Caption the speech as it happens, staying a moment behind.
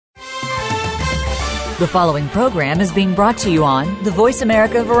The following program is being brought to you on the Voice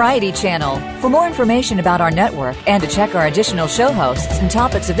America Variety Channel. For more information about our network and to check our additional show hosts and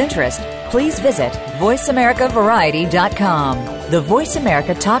topics of interest, please visit voiceamericavariety.com. The Voice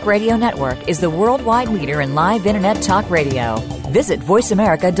America Talk Radio Network is the worldwide leader in live Internet talk radio. Visit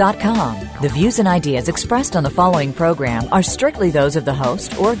voiceamerica.com. The views and ideas expressed on the following program are strictly those of the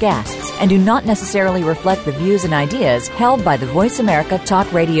host or guests and do not necessarily reflect the views and ideas held by the Voice America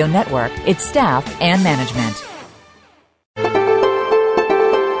Talk Radio Network, its staff, and management.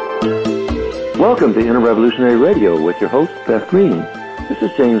 Welcome to Inner Revolutionary Radio with your host, Beth Green. This is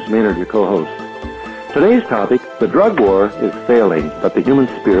James Maynard, your co-host. Today's topic, the drug war is failing, but the human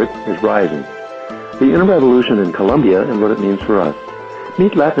spirit is rising. The Inner Revolution in Colombia and what it means for us.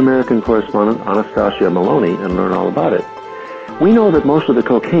 Meet Latin American correspondent Anastasia Maloney and learn all about it. We know that most of the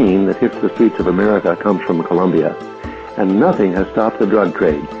cocaine that hits the streets of America comes from Colombia, and nothing has stopped the drug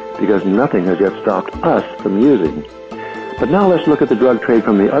trade because nothing has yet stopped us from using. But now let's look at the drug trade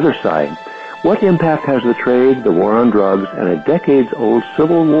from the other side. What impact has the trade, the war on drugs, and a decades-old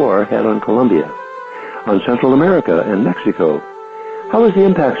civil war had on Colombia, on Central America and Mexico? How is the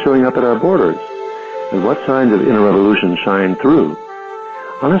impact showing up at our borders? And what signs of inner revolution shine through?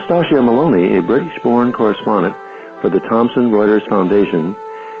 Anastasia Maloney, a British-born correspondent for the Thomson Reuters Foundation,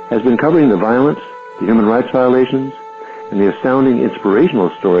 has been covering the violence, the human rights violations, and the astounding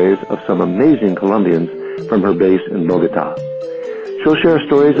inspirational stories of some amazing Colombians from her base in Bogota. She'll share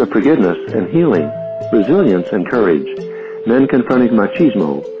stories of forgiveness and healing, resilience and courage, men confronting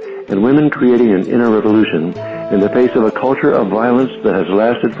machismo, and women creating an inner revolution in the face of a culture of violence that has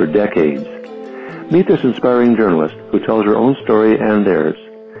lasted for decades. Meet this inspiring journalist who tells her own story and theirs,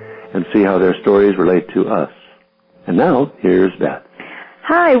 and see how their stories relate to us. And now, here's Beth.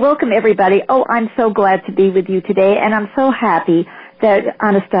 Hi, welcome everybody. Oh, I'm so glad to be with you today, and I'm so happy that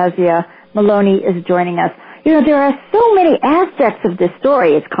Anastasia Maloney is joining us. You know, there are so many aspects of this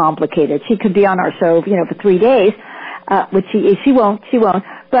story. It's complicated. She could be on our show, for 3 days, which she won't.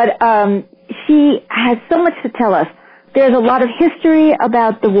 But she has so much to tell us. There's a lot of history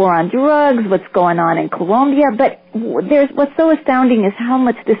about the war on drugs, what's going on in Colombia, but what's so astounding is how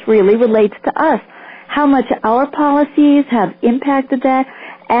much this really relates to us, how much our policies have impacted that,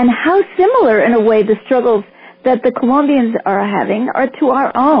 and how similar, in a way, the struggles that the Colombians are having are to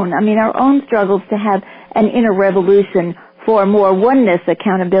our own. I mean, our own struggles to have an inner revolution for more oneness,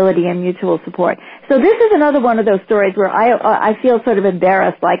 accountability, and mutual support. So this is another one of those stories where I feel sort of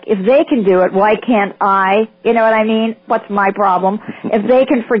embarrassed, like, if they can do it, why can't I? You know what I mean? What's my problem? If they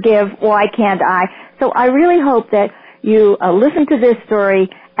can forgive, why can't I? So I really hope that you listen to this story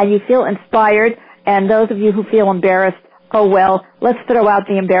and you feel inspired, and those of you who feel embarrassed, oh well, let's throw out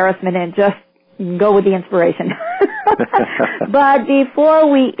the embarrassment and just go with the inspiration. But before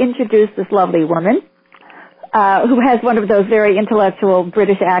we introduce this lovely woman, who has one of those very intellectual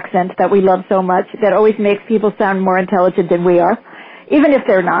British accents that we love so much, that always makes people sound more intelligent than we are, even if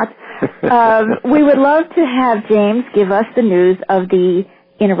they're not. We would love to have James give us the news of the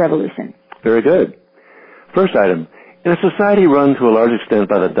inner revolution. Very good. First item, in a society run to a large extent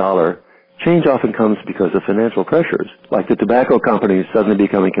by the dollar, change often comes because of financial pressures, like the tobacco companies suddenly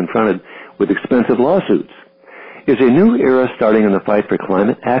becoming confronted with expensive lawsuits. Is a new era starting in the fight for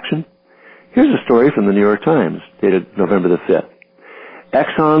climate action? Here's a story from the New York Times, dated November the 5th.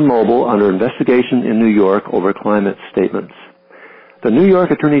 ExxonMobil under investigation in New York over climate statements. The New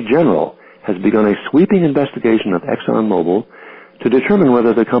York Attorney General has begun a sweeping investigation of ExxonMobil to determine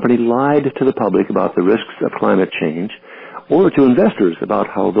whether the company lied to the public about the risks of climate change or to investors about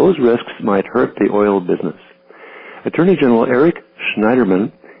how those risks might hurt the oil business. Attorney General Eric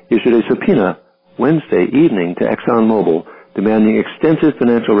Schneiderman issued a subpoena Wednesday evening to ExxonMobil demanding extensive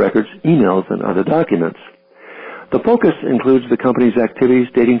financial records, emails, and other documents. The focus includes the company's activities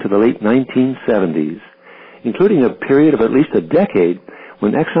dating to the late 1970s, including a period of at least a decade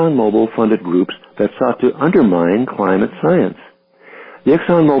when ExxonMobil funded groups that sought to undermine climate science. The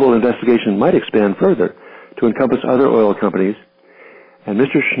ExxonMobil investigation might expand further to encompass other oil companies, and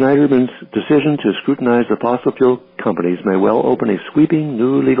Mr. Schneiderman's decision to scrutinize the fossil fuel companies may well open a sweeping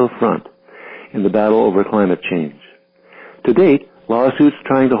new legal front in the battle over climate change. To date, lawsuits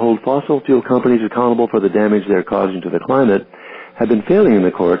trying to hold fossil fuel companies accountable for the damage they're causing to the climate have been failing in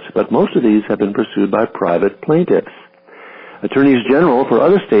the courts, but most of these have been pursued by private plaintiffs. Attorneys general for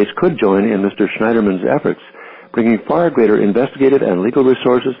other states could join in Mr. Schneiderman's efforts, bringing far greater investigative and legal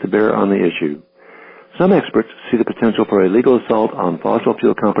resources to bear on the issue. Some experts see the potential for a legal assault on fossil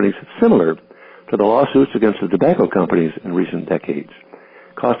fuel companies similar to the lawsuits against the tobacco companies in recent decades,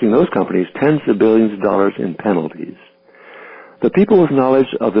 costing those companies tens of billions of dollars in penalties. The people with knowledge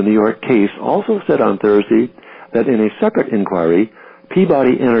of the New York case also said on Thursday that in a separate inquiry,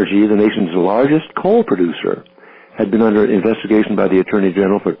 Peabody Energy, the nation's largest coal producer, had been under investigation by the Attorney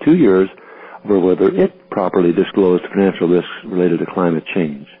General for 2 years over whether it properly disclosed financial risks related to climate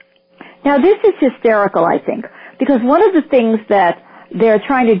change. Now, this is hysterical, I think, because one of the things that they're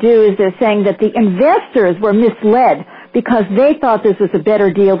trying to do is they're saying that the investors were misled because they thought this was a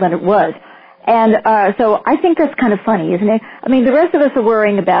better deal than it was. And so I think that's kind of funny, isn't it? I mean, the rest of us are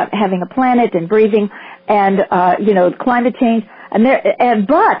worrying about having a planet and breathing and, climate change.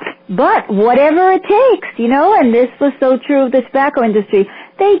 But whatever it takes, and this was so true of the tobacco industry,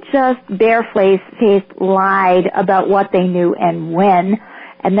 they just barefaced lied about what they knew and when,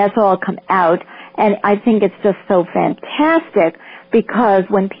 and that's all come out. And I think it's just so fantastic because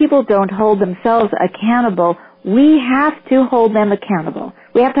when people don't hold themselves accountable, we have to hold them accountable.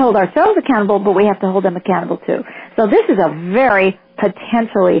 We have to hold ourselves accountable, but we have to hold them accountable too. So this is a very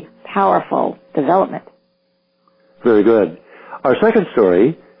potentially powerful development. Very good. Our second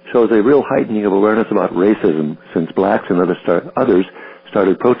story shows a real heightening of awareness about racism since blacks and others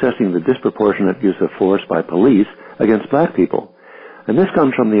started protesting the disproportionate use of force by police against black people. And this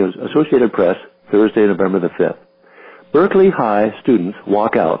comes from the Associated Press, Thursday, November the 5th. Berkeley High students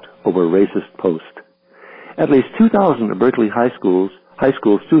walk out over racist post. At least 2,000 of Berkeley High School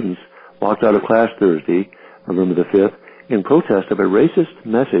students walked out of class Thursday, November the 5th, in protest of a racist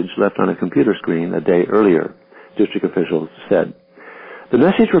message left on a computer screen a day earlier, district officials said. The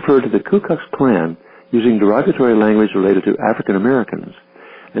message referred to the Ku Klux Klan using derogatory language related to African Americans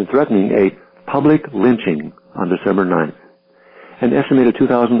and threatening a public lynching on December 9th. An estimated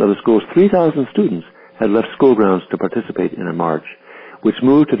 2,000 of the school's 3,000 students had left school grounds to participate in a march, which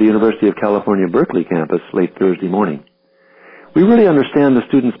moved to the University of California, Berkeley campus late Thursday morning. We really understand the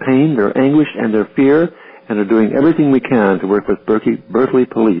students' pain, their anguish, and their fear, and are doing everything we can to work with Berkeley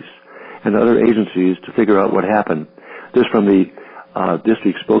police and other agencies to figure out what happened. This from the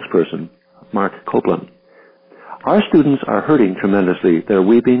district spokesperson, Mark Copeland. Our students are hurting tremendously. They're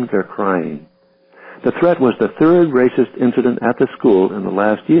weeping, they're crying. The threat was the third racist incident at the school in the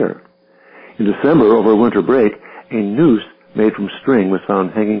last year. In December, over winter break, a noose made from string was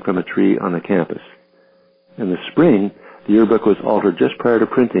found hanging from a tree on the campus. In the spring, the yearbook was altered just prior to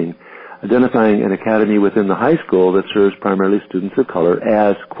printing, identifying an academy within the high school that serves primarily students of color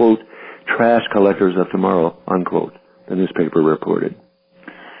as, quote, trash collectors of tomorrow, unquote, the newspaper reported.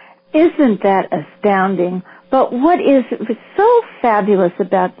 Isn't that astounding? But what is so fabulous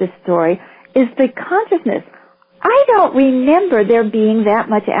about this story is the consciousness. I don't remember there being that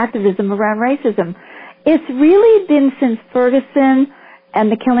much activism around racism. It's really been since Ferguson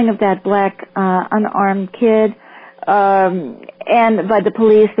and the killing of that black unarmed kid and by the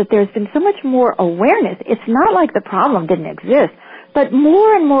police that there's been so much more awareness. It's not like the problem didn't exist, but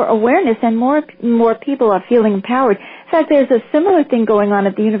more and more awareness and more people are feeling empowered. In fact, there's a similar thing going on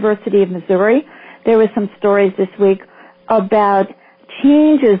at the University of Missouri. There were some stories this week about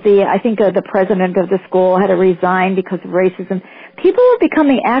changes. I think the president of the school had to resign because of racism. People are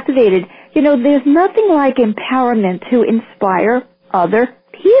becoming activated. There's nothing like empowerment to inspire other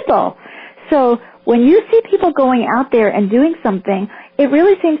people. So when you see people going out there and doing something, it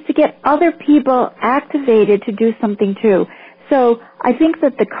really seems to get other people activated to do something too. So I think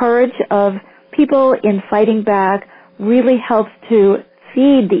that the courage of people in fighting back really helps to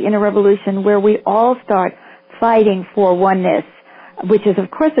feed the inner revolution where we all start fighting for oneness, which is, of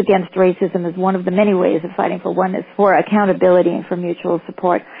course, against racism is one of the many ways of fighting for oneness, for accountability and for mutual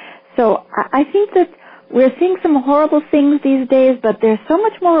support. So I think that we're seeing some horrible things these days, but there's so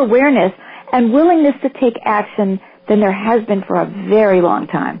much more awareness and willingness to take action than there has been for a very long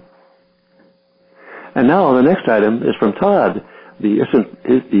time. And now the next item is from Todd, the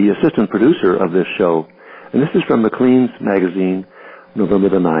assistant producer of this show. And this is from Maclean's magazine, November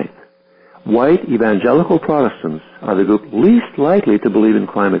the 9th. White evangelical Protestants are the group least likely to believe in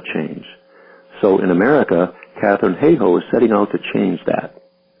climate change. So in America, Katharine Hayhoe is setting out to change that.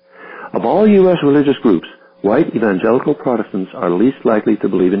 Of all U.S. religious groups, white evangelical Protestants are least likely to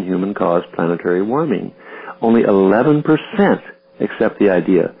believe in human-caused planetary warming. Only 11% accept the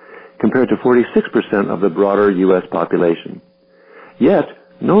idea, compared to 46% of the broader U.S. population. Yet,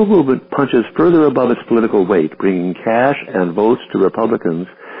 no movement punches further above its political weight, bringing cash and votes to Republicans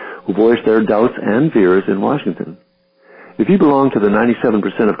who voice their doubts and fears in Washington. If you belong to the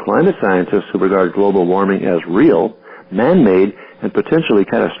 97% of climate scientists who regard global warming as real, man-made, and potentially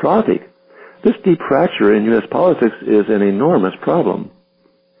catastrophic, this deep fracture in U.S. politics is an enormous problem.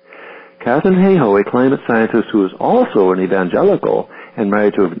 Katharine Hayhoe, a climate scientist who is also an evangelical and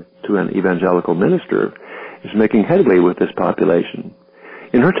married to an evangelical minister, is making headway with this population.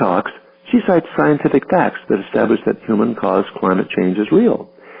 In her talks, she cites scientific facts that establish that human-caused climate change is real.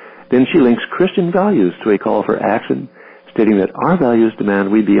 Then she links Christian values to a call for action, stating that our values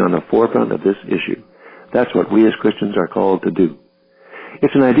demand we be on the forefront of this issue. That's what we as Christians are called to do.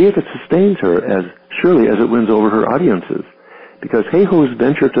 It's an idea that sustains her as surely as it wins over her audiences, because Hayhoe's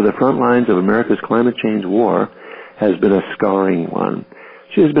venture to the front lines of America's climate change war has been a scarring one.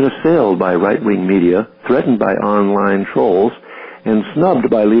 She has been assailed by right-wing media, threatened by online trolls, and snubbed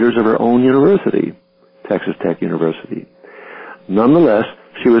by leaders of her own university, Texas Tech University. Nonetheless,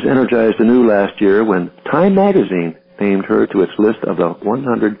 she was energized anew last year when Time magazine named her to its list of the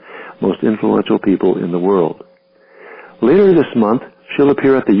 100 most influential people in the world. Later this month, she'll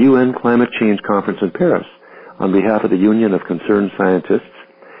appear at the UN Climate Change Conference in Paris on behalf of the Union of Concerned Scientists,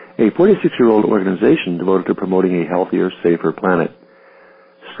 a 46-year-old organization devoted to promoting a healthier, safer planet.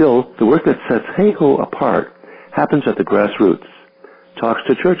 Still, the work that sets Hayhoe apart happens at the grassroots, talks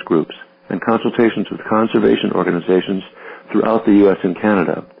to church groups, and consultations with conservation organizations throughout the U.S. and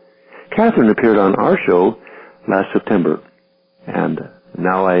Canada. Catherine appeared on our show last September, and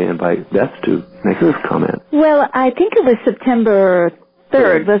now I invite Beth to make her comment. Well, I think it was September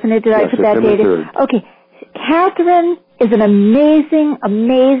 3rd, wasn't it? Did I put that date in? 3rd. Okay. Catherine is an amazing,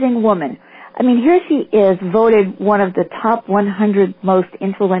 amazing woman. I mean, here she is, voted one of the top 100 most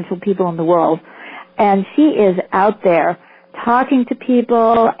influential people in the world, and she is out there talking to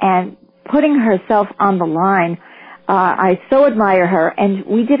people and putting herself on the line. I so admire her, and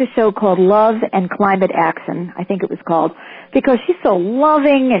we did a show called Love and Climate Action, I think it was called, because she's so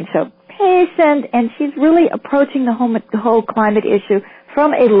loving and so patient, and she's really approaching the whole climate issue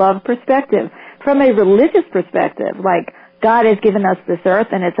from a love perspective, from a religious perspective, like God has given us this earth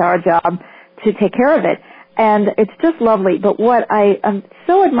and it's our job to take care of it. And it's just lovely. But what I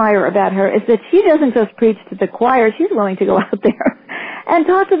so admire about her is that she doesn't just preach to the choir. She's willing to go out there and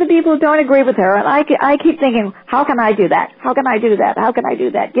talk to the people who don't agree with her. And I keep thinking, how can I do that? How can I do that? How can I do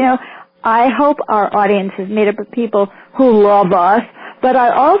that? You know, I hope our audience is made up of people who love us, but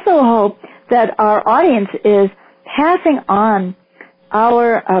I also hope that our audience is passing on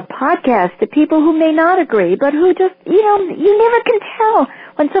our podcast to people who may not agree, but who just, you know, you never can tell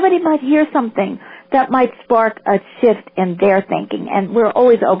when somebody might hear something that might spark a shift in their thinking, and we're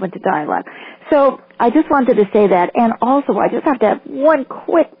always open to dialogue. So I just wanted to say that, and also I just have to have one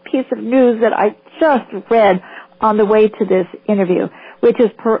quick piece of news that I just read on the way to this interview, which is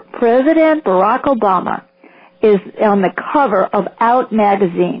President Barack Obama is on the cover of Out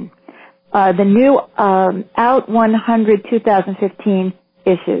magazine, the new Out 100 2015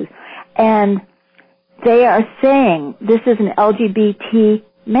 issues, and they are saying this is an LGBT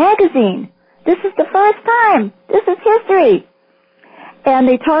magazine. This is the first time. This is history. And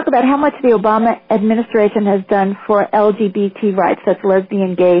they talk about how much the Obama administration has done for LGBT rights, that's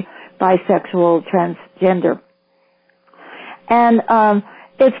lesbian, gay, bisexual, transgender. And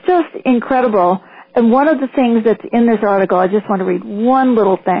it's just incredible. And one of the things that's in this article, I just want to read one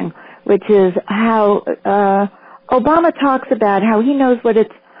little thing, which is how Obama talks about how he knows what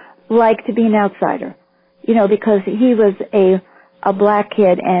it's like to be an outsider. You know, because he was a black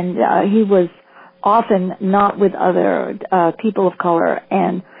kid, and he was often not with other people of color,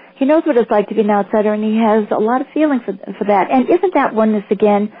 and he knows what it's like to be an outsider, and he has a lot of feeling for that. And isn't that oneness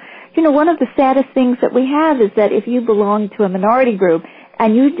again? You know, one of the saddest things that we have is that if you belong to a minority group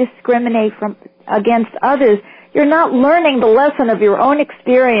and you discriminate against others, you're not learning the lesson of your own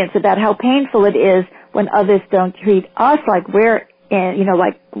experience about how painful it is when others don't treat us like we're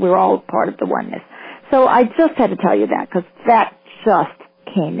all part of the oneness. So I just had to tell you that, because that just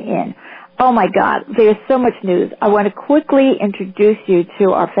came in. Oh my God, there's so much news. I want to quickly introduce you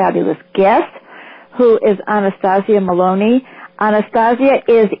to our fabulous guest, who is Anastasia Maloney. Anastasia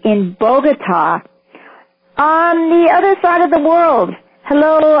is in Bogota, on the other side of the world.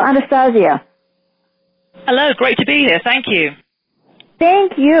 Hello, Anastasia. Hello, great to be here. Thank you.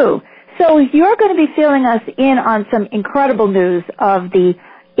 Thank you. So you're going to be filling us in on some incredible news of the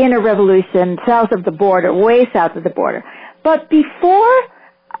inner revolution south of the border, way south of the border. But before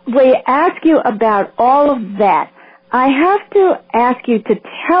we ask you about all of that, I have to ask you to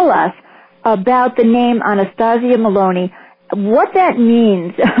tell us about the name Anastasia Maloney, what that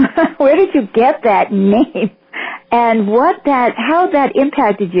means, where did you get that name, and how that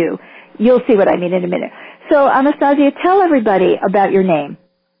impacted you. You'll see what I mean in a minute. So, Anastasia, tell everybody about your name.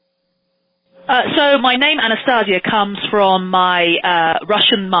 So my name, Anastasia, comes from my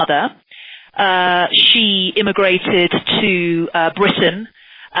Russian mother. She immigrated to Britain,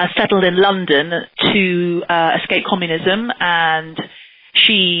 settled in London to escape communism, and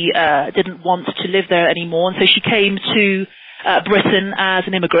she didn't want to live there anymore, and so she came to Britain as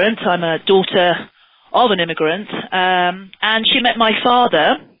an immigrant. I'm a daughter of an immigrant, and she met my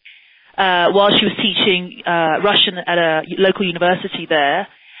father while she was teaching Russian at a local university there.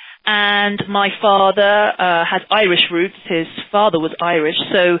 And my father has Irish roots. His father was Irish,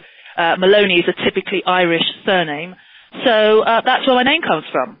 so Maloney is a typically Irish surname. So that's where my name comes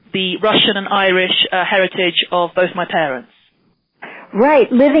from, the Russian and Irish heritage of both my parents.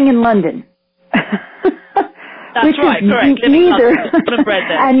 Right, living in London. That's right, correct. Living in London, born and bred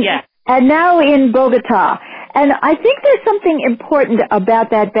there, yeah. And now in Bogota. And I think there's something important about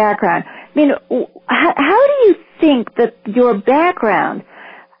that background. I mean, how do you think that your background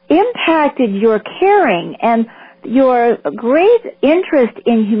impacted your caring and your great interest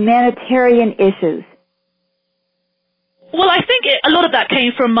in humanitarian issues? Well, I think a lot of that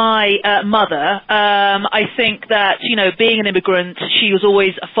came from my mother. I think that, being an immigrant, she was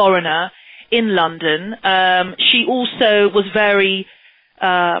always a foreigner in London. She also was very,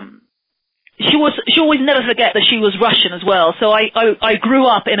 she always never forget that she was Russian as well. So I grew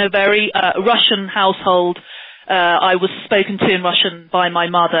up in a very Russian household. I was spoken to in Russian by my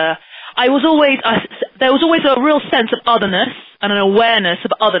mother. There was always a real sense of otherness and an awareness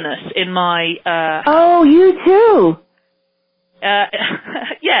of otherness in my Oh, you too.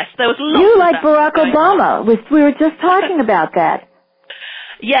 Yes, there was lots You of like that Barack going Obama. We were just talking about that.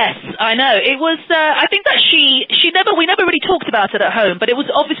 Yes, I know. It was, I think that we never really talked about it at home, but it was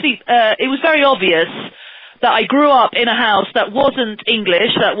obviously, it was very obvious that I grew up in a house that wasn't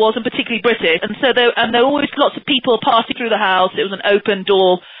English, that wasn't particularly British, and so there were always lots of people passing through the house. It was an open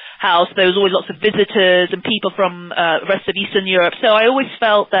door house. There was always lots of visitors and people from the rest of Eastern Europe. So I always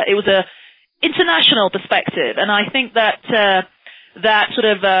felt that it was a international perspective, and I think that that sort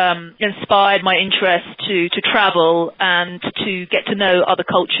of inspired my interest to travel and to get to know other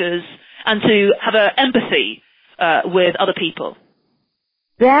cultures and to have an empathy with other people.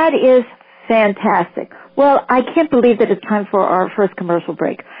 That is fantastic. Well, I can't believe that it's time for our first commercial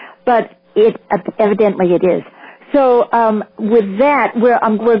break, but evidently it is. So with that,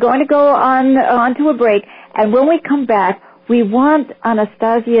 we're going to go on to a break, and when we come back, we want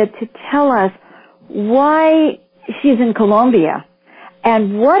Anastasia to tell us why she's in Colombia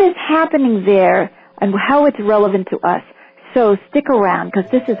and what is happening there and how it's relevant to us. So stick around, because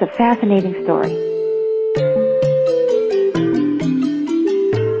this is a fascinating story.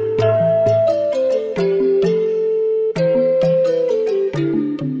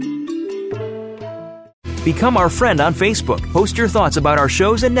 Become our friend on Facebook. Post your thoughts about our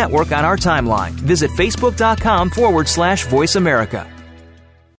shows and network on our timeline. Visit Facebook.com/Voice America.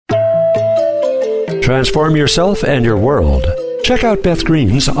 Transform yourself and your world. Check out Beth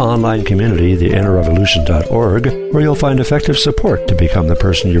Green's online community, theinnerrevolution.org, where you'll find effective support to become the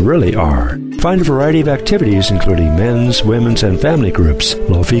person you really are. Find a variety of activities, including men's, women's, and family groups,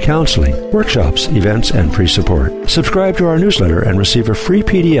 low-fee counseling, workshops, events, and free support. Subscribe to our newsletter and receive a free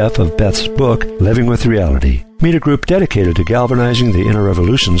PDF of Beth's book, Living with Reality. Meet a group dedicated to galvanizing the inner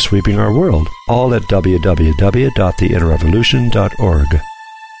revolution sweeping our world, all at www.theinnerrevolution.org.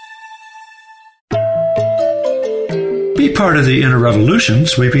 Be part of the Inner Revolution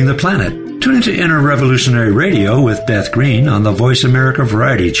sweeping the planet. Tune into Inner Revolutionary Radio with Beth Green on the Voice America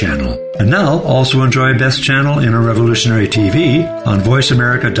Variety Channel. And now also enjoy Beth's channel, Inner Revolutionary TV, on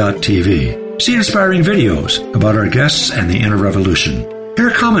voiceamerica.tv. See inspiring videos about our guests and the Inner Revolution. Hear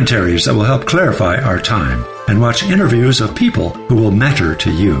commentaries that will help clarify our time. And watch interviews of people who will matter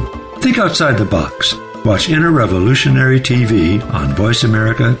to you. Think outside the box. Watch Inner Revolutionary TV on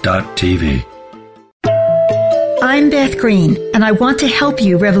voiceamerica.tv. I'm Beth Green, and I want to help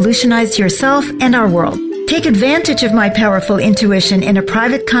you revolutionize yourself and our world. Take advantage of my powerful intuition in a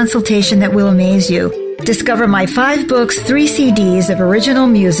private consultation that will amaze you. Discover my 5 books, 3 CDs of original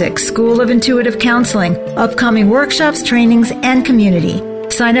music, School of Intuitive Counseling, upcoming workshops, trainings, and community.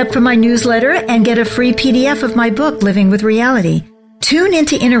 Sign up for my newsletter and get a free PDF of my book, Living with Reality. Tune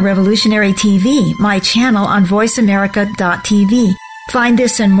into Inner Revolutionary TV, my channel on voiceamerica.tv. Find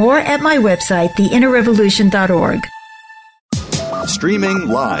this and more at my website, theinnerrevolution.org. Streaming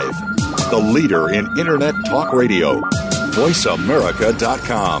live, the leader in Internet Talk Radio,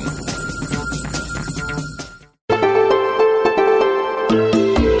 voiceamerica.com.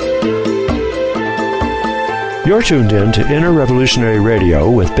 You're tuned in to Inner Revolutionary Radio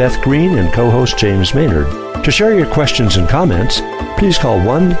with Beth Green and co-host James Maynard. To share your questions and comments, please call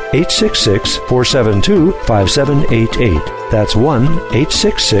 1-866-472-5788. That's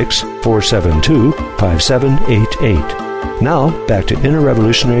 1-866-472-5788. Now, back to Inner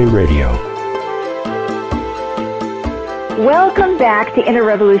Revolutionary Radio. Welcome back to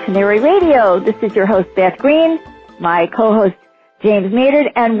Inter-Revolutionary Radio. This is your host, Beth Green, my co-host, James Maynard,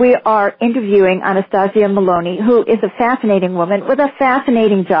 and we are interviewing Anastasia Maloney, who is a fascinating woman with a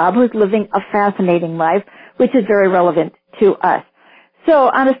fascinating job, who's living a fascinating life, which is very relevant to us.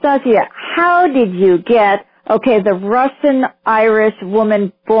 So, Anastasia, how did you get, the Russian-Irish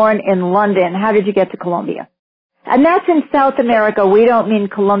woman born in London, how did you get to Columbia? And that's in South America. We don't mean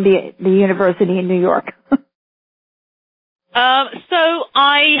Columbia, the university in New York. So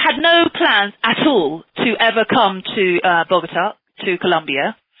I had no plans at all to ever come to Bogota, to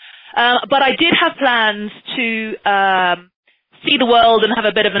Colombia. But I did have plans to see the world and have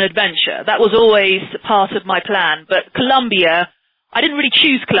a bit of an adventure. That was always part of my plan. But Colombia, I didn't really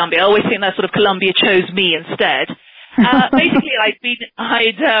choose Colombia. I always think that sort of Colombia chose me instead. Basically,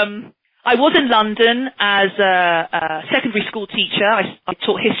 I was in London as a secondary school teacher. I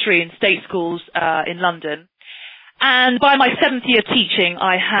taught history in state schools in London. And by my 7th year teaching,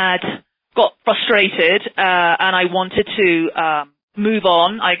 I had got frustrated, and I wanted to move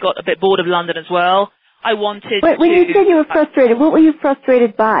on. I got a bit bored of London as well. I wanted to... When you said you were frustrated, what were you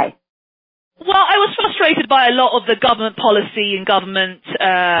frustrated by? Well, I was frustrated by a lot of the government policy and government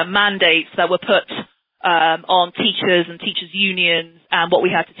mandates that were put on teachers and teachers' unions and what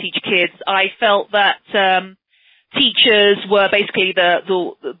we had to teach kids. I felt that teachers were basically the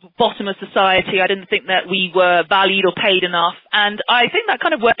bottom of society. I didn't think that we were valued or paid enough. And I think that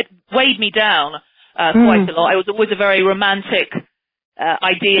kind of weighed me down quite a lot. I was always a very romantic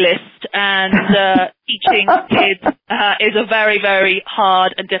idealist, and teaching kids is a very, very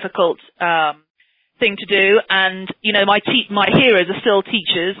hard and difficult thing to do. And, you know, my heroes are still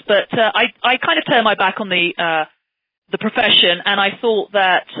teachers, but I kind of turned my back on the profession, and I thought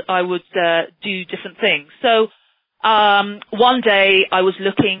that I would do different things. So one day I was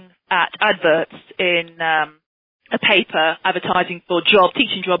looking at adverts in a paper advertising for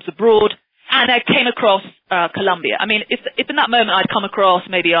teaching jobs abroad, and I came across Colombia. I mean, if in that moment I'd come across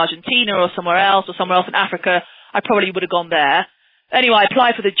maybe Argentina or somewhere else in Africa, I probably would have gone there. Anyway, I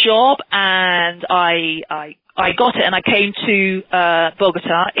applied for the job, and I got it, and I came to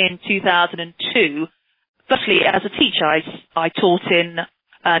Bogota in 2002. Firstly, as a teacher, I taught in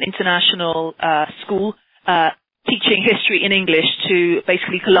an international school, teaching history in English to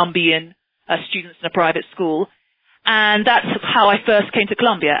basically Colombian students in a private school. And that's how I first came to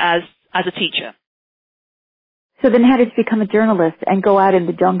Colombia, as a teacher. So then how did you become a journalist and go out in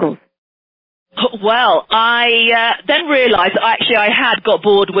the jungles? Well, I then realized actually I had got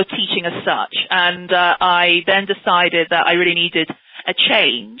bored with teaching as such, and I then decided that I really needed a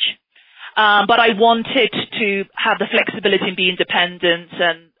change. But I wanted to have the flexibility and be independent,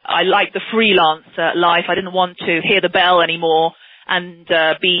 and I liked the freelance life. I didn't want to hear the bell anymore and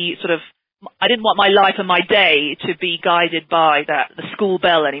I didn't want my life and my day to be guided by the school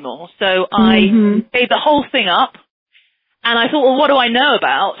bell anymore. So I gave the whole thing up, and I thought, well, what do I know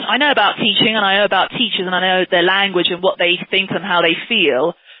about? I know about teaching, and I know about teachers, and I know their language and what they think and how they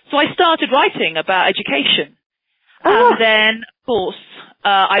feel. So I started writing about education. And then, of course,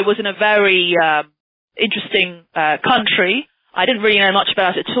 I was in a very interesting country. I didn't really know much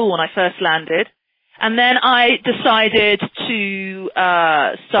about it at all when I first landed. And then I decided to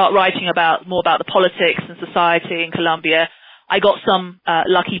start writing more about the politics and society in Colombia. I got some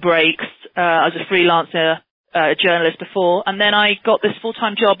lucky breaks. I was a freelancer journalist before, and then I got this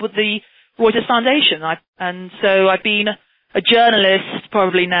full-time job with the Reuters Foundation. And so I've been a journalist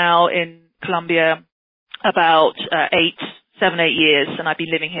probably now in Colombia about 7, 8 years, and I've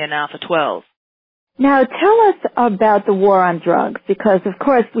been living here now for 12. Now, tell us about the war on drugs, because, of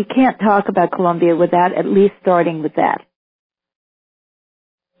course, we can't talk about Colombia without at least starting with that.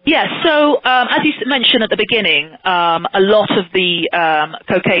 Yes, so as you mentioned at the beginning, a lot of the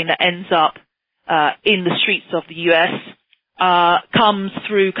cocaine that ends up in the streets of the U.S. Comes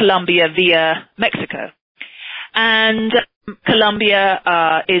through Colombia via Mexico. And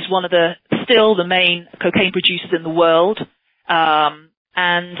Colombia is one of still the main cocaine producers in the world.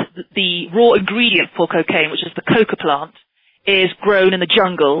 And the raw ingredient for cocaine, which is the coca plant, is grown in the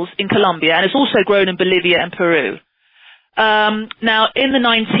jungles in Colombia, and it's also grown in Bolivia and Peru. Now, in the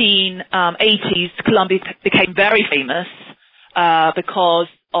 1980s, Colombia became very famous because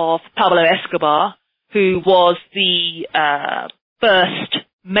of Pablo Escobar, who was the first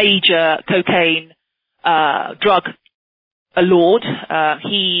major cocaine drug lord.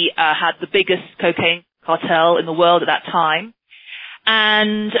 He had the biggest cocaine cartel in the world at that time.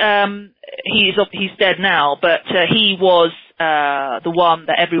 And he's dead now, but he was the one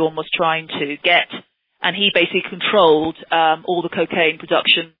that everyone was trying to get, and he basically controlled all the cocaine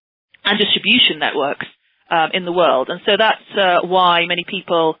production and distribution networks in the world. And so that's why many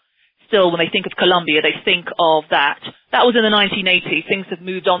people still, when they think of Colombia, they think of that. That was in the 1980s. Things have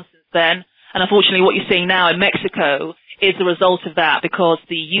moved on since then. And unfortunately, what you're seeing now in Mexico is the result of that, because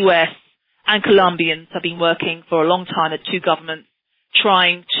the U.S. and Colombians have been working for a long time, the two governments,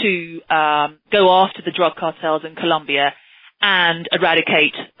 trying to go after the drug cartels in Colombia and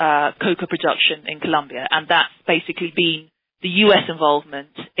eradicate coca production in Colombia. And that's basically been the U.S. involvement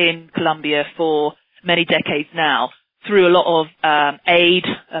in Colombia for many decades now, through a lot of aid,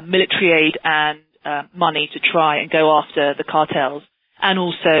 military aid, and money to try and go after the cartels and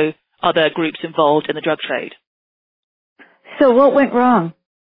also other groups involved in the drug trade. So what went wrong?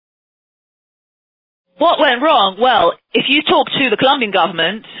 What went wrong? Well, if you talk to the Colombian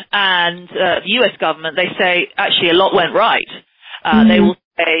government and the U.S. government, they say actually a lot went right. They will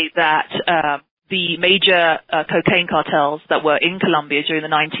say that the major cocaine cartels that were in Colombia during the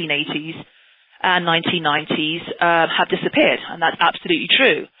 1980s and 1990s have disappeared, and that's absolutely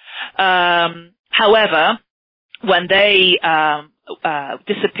true. However, when they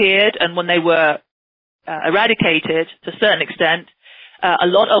disappeared and when they were eradicated to a certain extent, a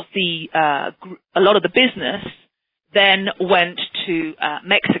lot of the business then went to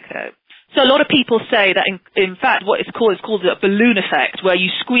Mexico. So a lot of people say that in fact what it's called a balloon effect, where you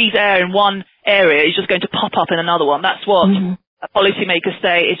squeeze air in one area, it's just going to pop up in another one. That's what policymakers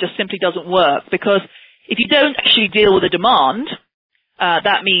say. It just simply doesn't work, because if you don't actually deal with the demand,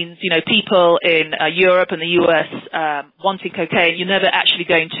 that means, you know, people in Europe and the US wanting cocaine, you're never actually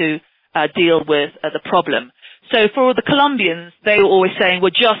going to deal with the problem. So for the Colombians, they were always saying,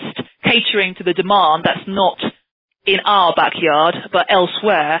 we're just catering to the demand that's not in our backyard, but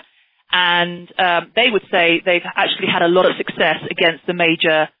elsewhere. And they would say they've actually had a lot of success against the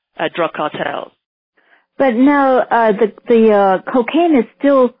major drug cartels. But now the cocaine is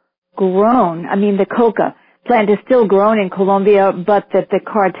still grown. I mean, the coca plant is still grown in Colombia, but that the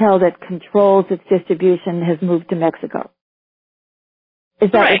cartel that controls its distribution has moved to Mexico.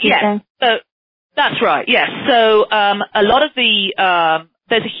 Is that what you're saying? So, that's right, yes. So a lot of the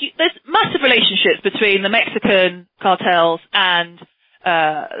there's massive relationships between the Mexican cartels and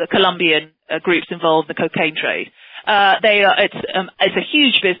the Colombian groups involved in the cocaine trade. It's a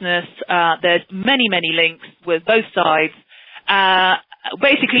huge business. There's many links with both sides.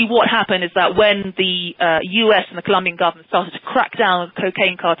 Basically, what happened is that when the U.S. and the Colombian government started to crack down on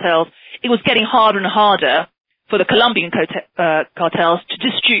cocaine cartels, it was getting harder and harder for the Colombian cartels to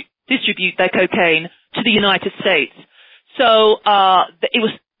distribute their cocaine to the United States. So it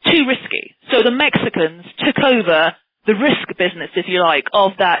was too risky. So the Mexicans took over the risk business, if you like,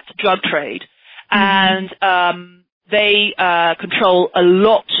 of that drug trade, and they control a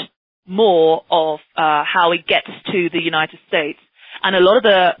lot more of how it gets to the United States. And a lot of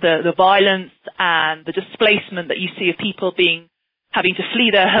the violence and the displacement that you see of people having to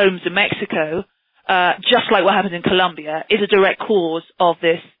flee their homes in Mexico, just like what happened in Colombia, is a direct cause of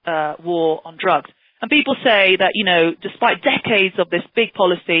this war on drugs. And people say that, you know, despite decades of this big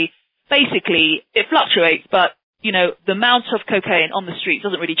policy, basically it fluctuates, but, you know, the amount of cocaine on the streets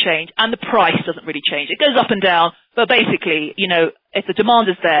doesn't really change, and the price doesn't really change. It goes up and down, but basically, you know, if the demand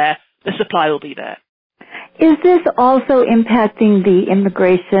is there, the supply will be there. Is this also impacting the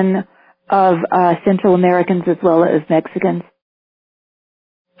immigration of Central Americans as well as Mexicans?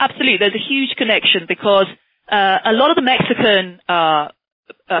 Absolutely. There's a huge connection, because a lot of the Mexican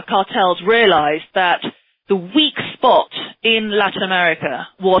cartels realized that the weak spot in Latin America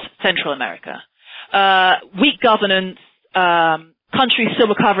was Central America. Weak governance, countries still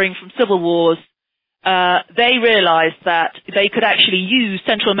recovering from civil wars. They realized that they could actually use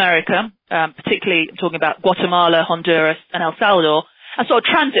Central America, particularly I'm talking about Guatemala, Honduras, and El Salvador, as sort of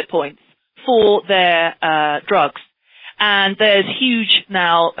transit points for their drugs. And there's huge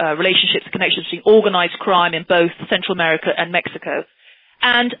now relationships and connections between organized crime in both Central America and Mexico.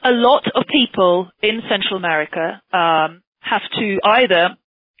 And a lot of people in Central America have to either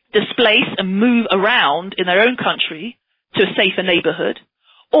displace and move around in their own country to a safer neighborhood,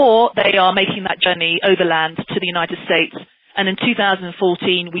 or they are making that journey overland to the United States. And in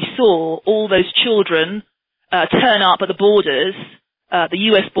 2014, we saw all those children turn up at the borders, the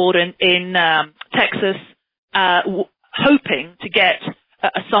U.S. border in Texas, hoping to get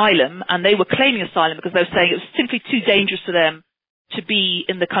asylum, and they were claiming asylum because they were saying it was simply too dangerous for them to be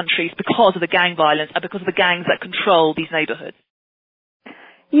in the countries because of the gang violence and because of the gangs that control these neighborhoods.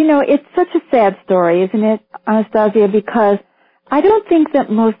 You know, it's such a sad story, isn't it, Anastasia, because I don't think that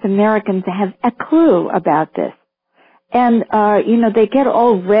most Americans have a clue about this. And, you know, they get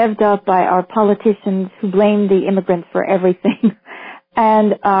all revved up by our politicians who blame the immigrants for everything.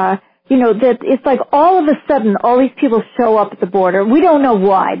 And, that it's like all of a sudden all these people show up at the border. We don't know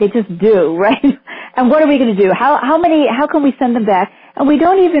why. They just do, right? And what are we going to do? How can we send them back? And we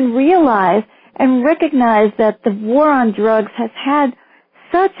don't even realize and recognize that the war on drugs has had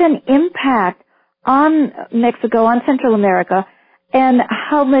such an impact on Mexico, on Central America, and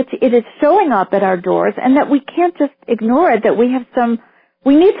how much it is showing up at our doors, and that we can't just ignore it, that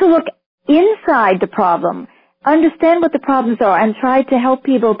we need to look inside the problem, understand what the problems are, and try to help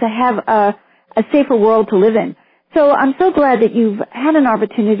people to have a safer world to live in. So I'm so glad that you've had an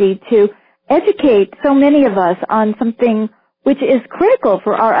opportunity to educate so many of us on something which is critical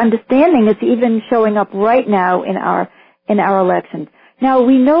for our understanding. It's even showing up right now in our elections. Now,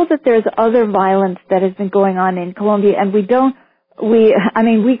 we know that there's other violence that has been going on in Colombia, and we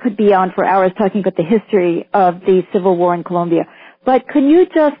could be on for hours talking about the history of the civil war in Colombia. But can you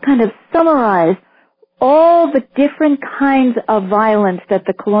just kind of summarize all the different kinds of violence that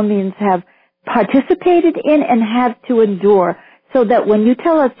the Colombians have participated in and have to endure, so that when you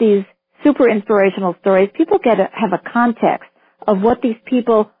tell us these super inspirational stories, people have a context of what these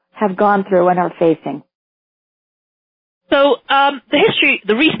people have gone through and are facing? So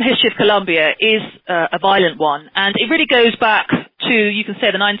the recent history of Colombia is a violent one, and it really goes back to, you can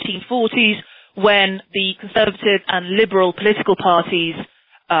say, the 1940s, when the conservative and liberal political parties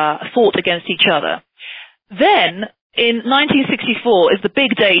fought against each other. Then, in 1964 is the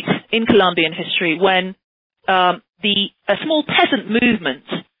big date in Colombian history when a small peasant movement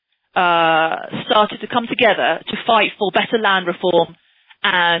started to come together to fight for better land reform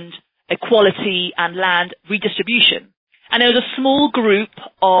and equality and land redistribution. And there was a small group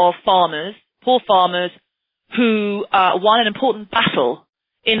of farmers, poor farmers, who won an important battle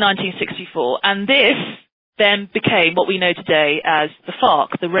in 1964. And this then became what we know today as the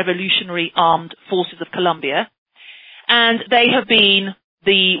FARC, the Revolutionary Armed Forces of Colombia. And they have been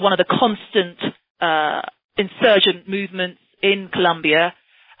one of the constant insurgent movements in Colombia.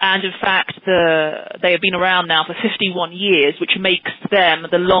 And in fact, they have been around now for 51 years, which makes them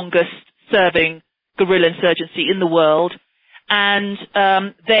the longest serving guerrilla insurgency in the world. And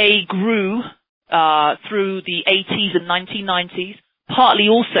they grew through the 80s and 1990s, partly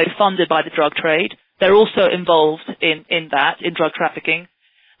also funded by the drug trade. They're also involved in drug trafficking.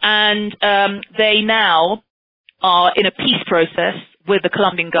 And they now are in a peace process with the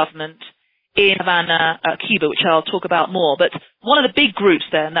Colombian government in Havana, Cuba, which I'll talk about more. But one of the big groups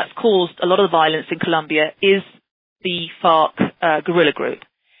there, and that's caused a lot of violence in Colombia, is the FARC guerrilla group.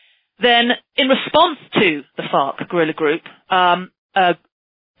 Then, in response to the FARC guerrilla group,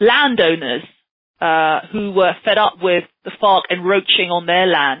 landowners who were fed up with the FARC encroaching on their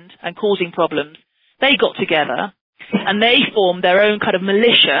land and causing problems, they got together and they formed their own kind of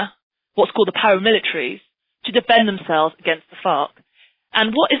militia, what's called the paramilitaries, to defend themselves against the FARC.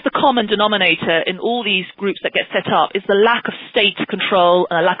 And what is the common denominator in all these groups that get set up is the lack of state control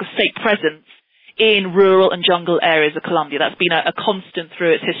and a lack of state presence in rural and jungle areas of Colombia. That's been a constant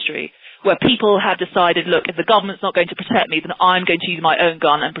through its history, where people have decided, look, if the government's not going to protect me, then I'm going to use my own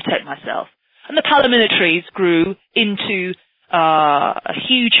gun and protect myself. And the paramilitaries grew into a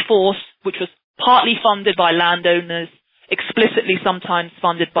huge force, which was partly funded by landowners, explicitly sometimes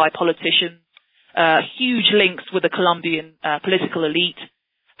funded by politicians, huge links with the Colombian political elite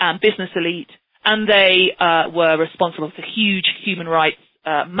and business elite, and they were responsible for huge human rights,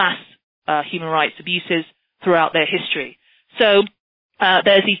 mass human rights abuses throughout their history. So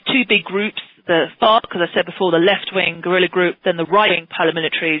there's these two big groups, the FARC, as I said before, the left-wing guerrilla group, then the right-wing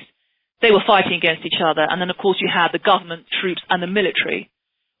paramilitaries. They were fighting against each other. And then, of course, you had the government troops and the military,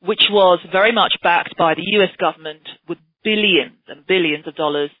 which was very much backed by the U.S. government with billions and billions of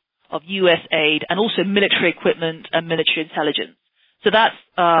dollars of U.S. aid and also military equipment and military intelligence. So that's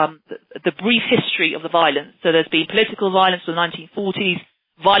the brief history of the violence. So there's been political violence in the 1940s,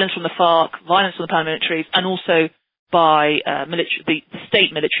 violence from the FARC, violence from the paramilitaries, and also by the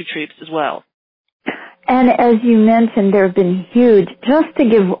state military troops as well. And as you mentioned, there have been huge, just to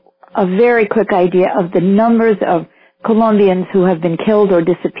give a very quick idea of the numbers of Colombians who have been killed or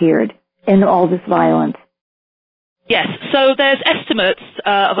disappeared in all this violence. Yes, so there's estimates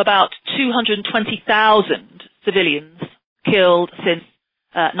of about 220,000 civilians killed since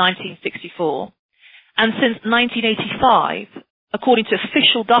 1964. And since 1985, according to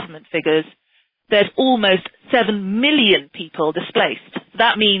official government figures, there's almost 7 million people displaced.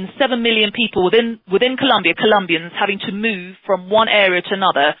 That means 7 million people within Colombia, Colombians, having to move from one area to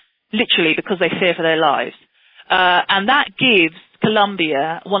another, literally because they fear for their lives. And that gives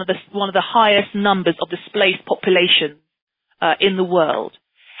Colombia one of the highest numbers of displaced population in the world.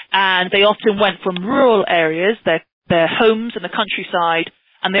 And they often went from rural areas, their homes in the countryside,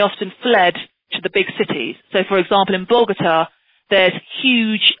 and they often fled to the big cities. So, for example, in Bogota, there's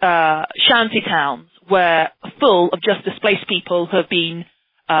huge shanty towns where full of just displaced people who have been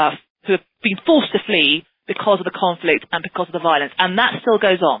forced to flee because of the conflict and because of the violence, and that still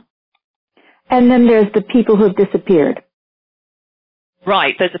goes on. And then there's the people who have disappeared.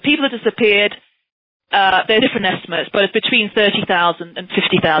 Right, there's the people who disappeared. There are different estimates, but it's between 30,000 and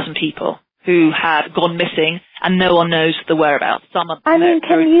 50,000 people who have gone missing, and no one knows the whereabouts. I'm talking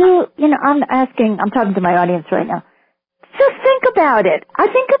to my audience right now. Just think about it. I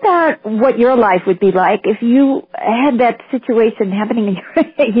think about what your life would be like if you had that situation happening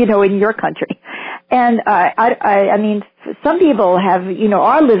in your country. And I mean, some people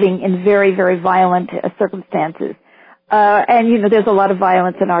are living in very, very violent circumstances. And there's a lot of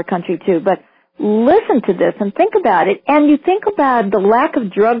violence in our country too. But listen to this and think about it. And you think about the lack of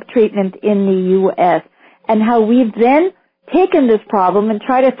drug treatment in the U.S. and how we've then taken this problem and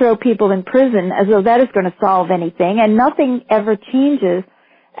try to throw people in prison as though that is going to solve anything, and nothing ever changes.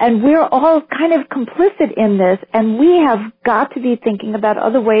 And we're all kind of complicit in this, and we have got to be thinking about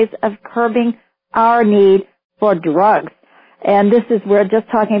other ways of curbing our need for drugs. And we're just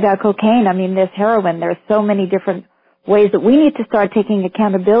talking about cocaine. I mean, there's heroin. There's so many different ways that we need to start taking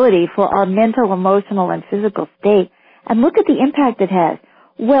accountability for our mental, emotional, and physical state. And look at the impact it has.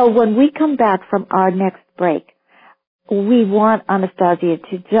 Well, when we come back from our next break, we want Anastasia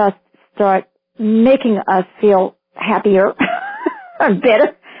to just start making us feel happier and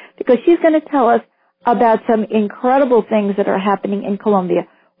better, because she's going to tell us about some incredible things that are happening in Colombia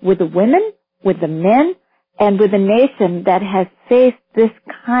with the women, with the men, and with a nation that has faced this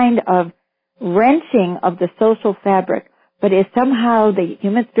kind of wrenching of the social fabric, but is somehow the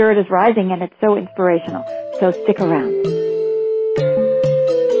human spirit is rising, and it's so inspirational. So stick around.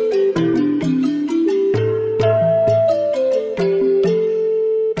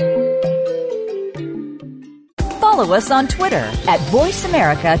 Follow us on Twitter at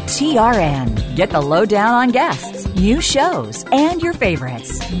VoiceAmericaTRN. Get the lowdown on guests, new shows, and your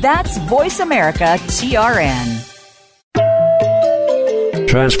favorites. That's VoiceAmericaTRN.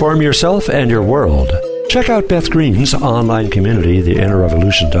 Transform yourself and your world. Check out Beth Green's online community,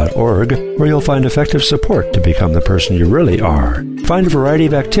 theinnerrevolution.org, where you'll find effective support to become the person you really are. Find a variety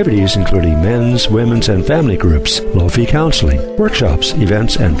of activities including men's, women's, and family groups, low-fee counseling, workshops,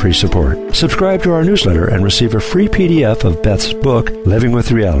 events, and pre-support. Subscribe to our newsletter and receive a free PDF of Beth's book, Living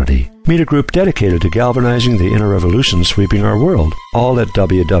with Reality. Meet a group dedicated to galvanizing the inner revolution sweeping our world, all at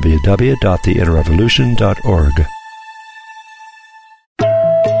www.theinnerrevolution.org.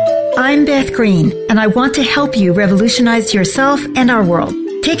 I'm Beth Green, and I want to help you revolutionize yourself and our world.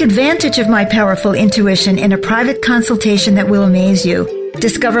 Take advantage of my powerful intuition in a private consultation that will amaze you.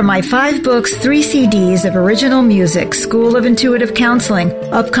 Discover my 5 books, 3 CDs of original music, School of Intuitive Counseling,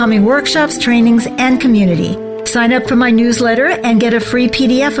 upcoming workshops, trainings, and community. Sign up for my newsletter and get a free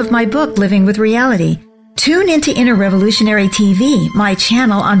PDF of my book, Living with Reality. Tune into Inner Revolutionary TV, my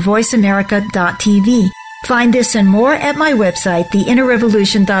channel on voiceamerica.tv. Find this and more at my website,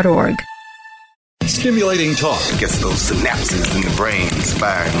 theinnerrevolution.org. Stimulating talk gets those synapses in the brain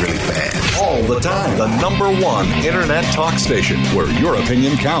firing really fast. All the time. The #1 internet talk station where your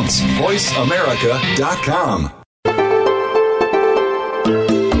opinion counts. VoiceAmerica.com.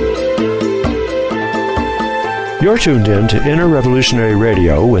 You're tuned in to Inner Revolutionary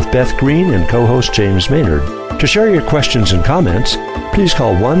Radio with Beth Green and co-host James Maynard. To share your questions and comments, please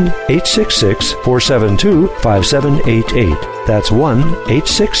call 1-866-472-5788. That's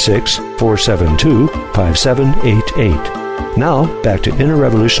 1-866-472-5788. Now, back to Inner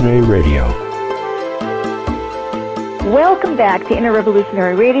Revolutionary Radio. Welcome back to Inner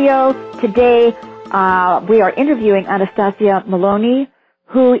Revolutionary Radio. Today, we are interviewing Anastasia Maloney,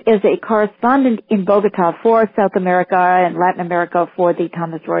 who is a correspondent in Bogota for South America and Latin America for the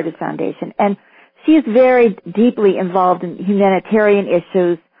Thomas Reuters Foundation. And she is very deeply involved in humanitarian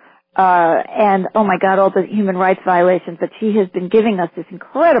issues, and, oh my God, all the human rights violations, but she has been giving us this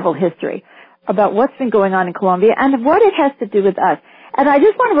incredible history about what's been going on in Colombia and what it has to do with us. And I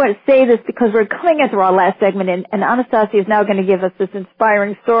just want to say this because we're coming into our last segment, and Anastasia is now going to give us this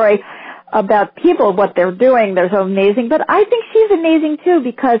inspiring story about people, what they're doing. They're so amazing. But I think she's amazing, too,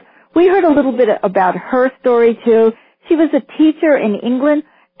 because we heard a little bit about her story, too. She was a teacher in England,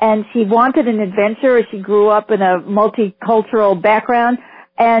 and she wanted an adventure. She grew up in a multicultural background,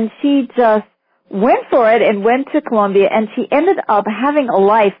 and she just went for it and went to Colombia, and she ended up having a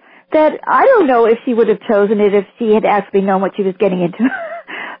life that I don't know if she would have chosen it if she had actually known what she was getting into.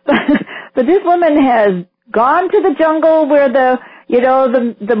 But this woman has gone to the jungle where the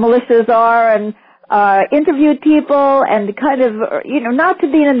militias are, and interviewed people and kind of, not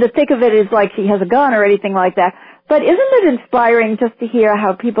to be in the thick of it is like she has a gun or anything like that. But isn't it inspiring just to hear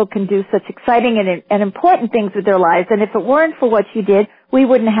how people can do such exciting and important things with their lives? And if it weren't for what she did, we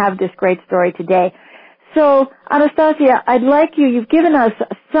wouldn't have this great story today. So, Anastasia, I'd like you've given us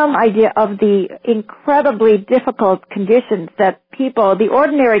some idea of the incredibly difficult conditions that people, the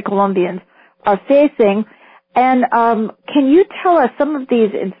ordinary Colombians, are facing. And can you tell us some of these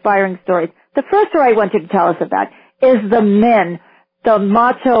inspiring stories? The first story I want you to tell us about is the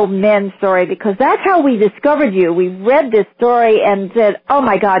macho men story, because that's how we discovered you. We read this story and said, oh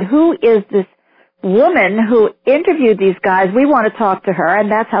my God, who is this woman who interviewed these guys? We want to talk to her, and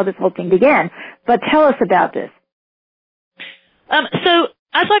that's how this whole thing began. But tell us about this. So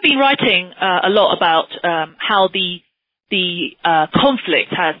as I've been writing a lot about how the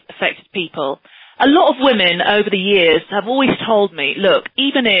conflict has affected people, a lot of women over the years have always told me, look,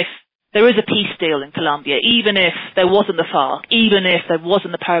 even if there is a peace deal in Colombia, even if there wasn't the FARC, even if there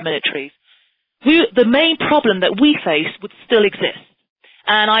wasn't the paramilitaries, the main problem that we face would still exist.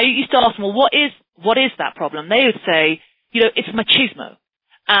 And I used to ask them, well, what is that problem? They would say, it's machismo.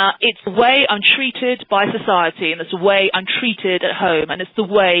 It's the way I'm treated by society, and it's the way I'm treated at home, and it's the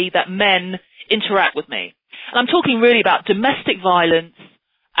way that men interact with me. And I'm talking really about domestic violence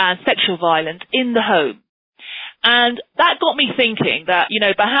and sexual violence in the home. And that got me thinking that,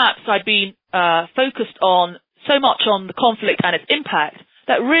 perhaps I'd been focused on so much on the conflict and its impact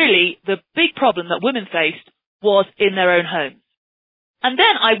that really the big problem that women faced was in their own homes. And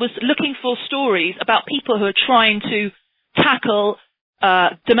then I was looking for stories about people who are trying to tackle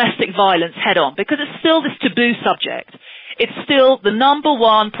domestic violence head on, because it's still this taboo subject. It's still the number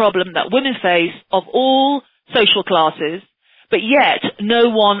one problem that women face of all social classes, but yet no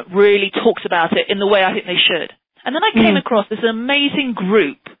one really talks about it in the way I think they should. And then I came across this amazing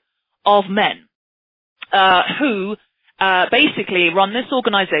group of men who basically run this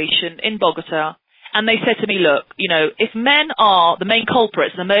organization in Bogota, and they said to me, look, if men are the main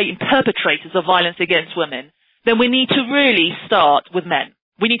culprits, the main perpetrators of violence against women, then we need to really start with men.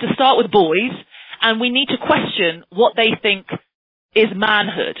 We need to start with boys, and we need to question what they think is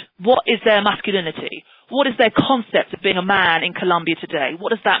manhood. What is their masculinity? What is their concept of being a man in Colombia today? What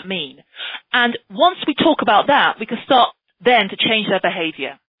does that mean? And once we talk about that, we can start then to change their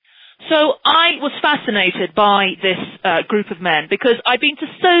behavior. So I was fascinated by this group of men, because I've been to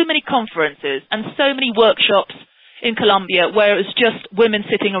so many conferences and so many workshops in Colombia where it was just women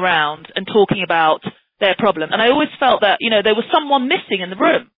sitting around and talking about their problem. And I always felt that, there was someone missing in the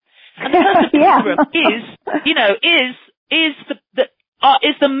room. And the person in the room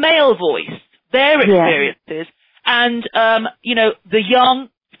is the male voice, their experiences, and, the young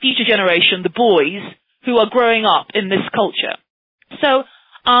future generation, the boys who are growing up in this culture. So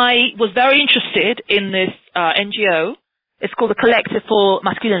I was very interested in this NGO. It's called the Collective for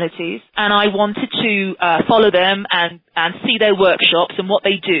Masculinities, and I wanted to follow them and see their workshops and what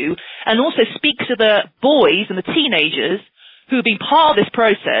they do, and also speak to the boys and the teenagers who have been part of this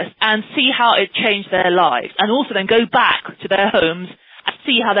process and see how it changed their lives, and also then go back to their homes and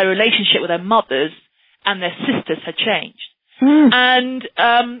see how their relationship with their mothers and their sisters had changed. And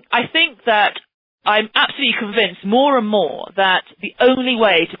I think that I'm absolutely convinced more and more that the only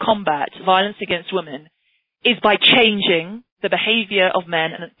way to combat violence against women is by changing the behavior of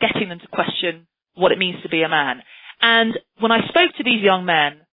men and getting them to question what it means to be a man. And when I spoke to these young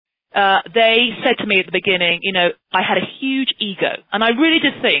men, they said to me at the beginning, I had a huge ego, and I really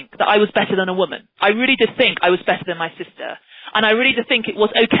did think that I was better than a woman. I really did think I was better than my sister. And I really did think it was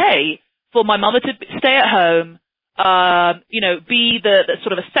okay for my mother to stay at home, be the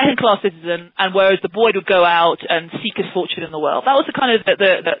sort of a second-class citizen, and whereas the boy would go out and seek his fortune in the world. That was the kind of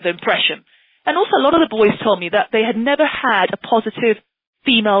the impression. And also a lot of the boys told me that they had never had a positive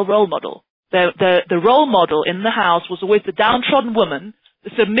female role model. The role model in the house was always the downtrodden woman,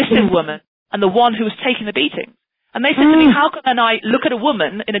 the submissive woman, and the one who was taking the beating. And they said to me, how can I look at a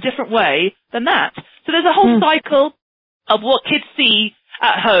woman in a different way than that? So there's a whole cycle of what kids see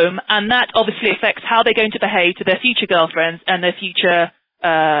at home, and that obviously affects how they're going to behave to their future girlfriends and their future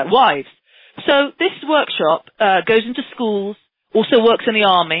wives. So this workshop goes into schools, also works in the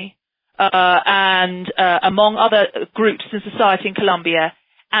army, and among other groups in society in Colombia,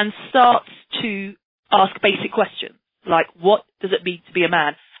 and starts to ask basic questions, like what does it mean to be a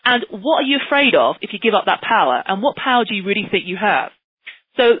man? And what are you afraid of if you give up that power? And what power do you really think you have?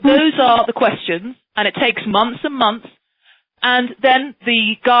 So those are the questions, and it takes months and months. And then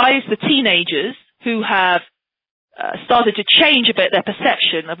the guys, the teenagers, who have started to change a bit their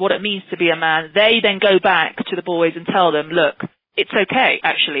perception of what it means to be a man, they then go back to the boys and tell them, look, it's okay,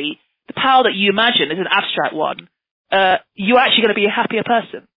 actually. the power that you imagine is an abstract one, you're actually going to be a happier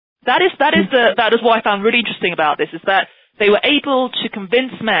person. That is what I found really interesting about this, is that they were able to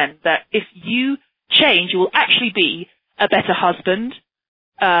convince men that if you change, you will actually be a better husband,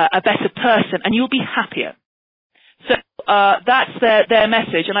 a better person, and you'll be happier. So that's their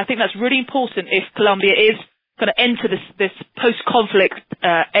message, and I think that's really important if Colombia is going to enter this post-conflict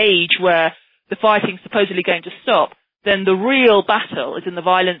age where the fighting is supposedly going to stop. Then the real battle is in the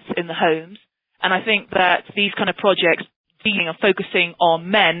violence in the homes, and I think that these kind of projects dealing and focusing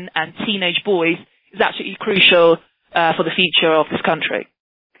on men and teenage boys is absolutely crucial for the future of this country.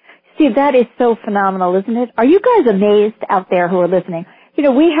 Steve, that is so phenomenal, isn't it? Are you guys amazed out there who are listening? You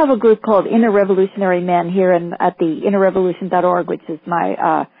know, we have a group called Inner Revolutionary Men here at the innerrevolution.org, which is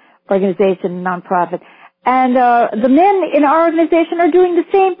my organization, nonprofit. And the men in our organization are doing the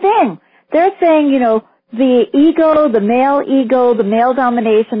same thing. They're saying, you know, the ego, the male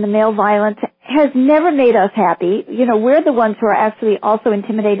domination, the male violence has never made us happy. You know, we're the ones who are actually also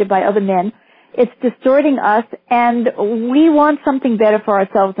intimidated by other men. It's distorting us, and we want something better for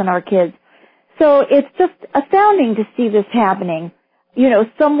ourselves and our kids. So it's just astounding to see this happening, you know,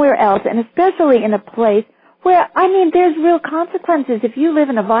 somewhere else, and especially in a place where, I mean, there's real consequences. If you live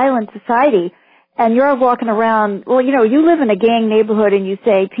in a violent society and you're walking around, well, you know, you live in a gang neighborhood and you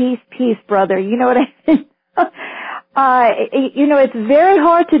say, peace, peace, brother, you know what I mean? You know, it's very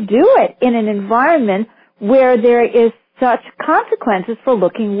hard to do it in an environment where there is such consequences for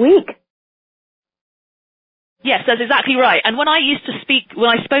looking weak. Yes, that's exactly right. And when I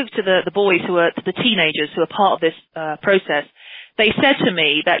spoke to the boys to the teenagers who are part of this process, they said to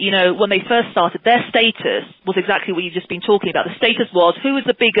me that, you know, when they first started, their status was exactly what you've just been talking about. The status was who is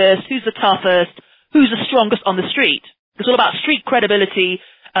the biggest, who's the toughest, who's the strongest on the street. It's all about street credibility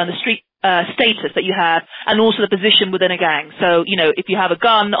and the street status that you have, and also the position within a gang. So, you know, if you have a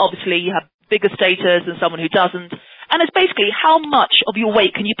gun, obviously you have bigger status than someone who doesn't. And it's basically how much of your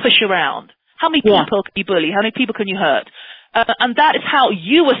weight can you push around? How many people can you bully? How many people can you hurt? And that is how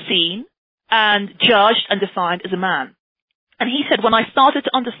you were seen and judged and defined as a man. And he said, when I started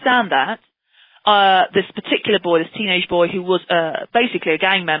to understand that, this particular boy, this teenage boy who was basically a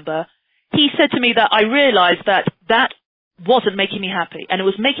gang member, he said to me that I realized that wasn't making me happy, and it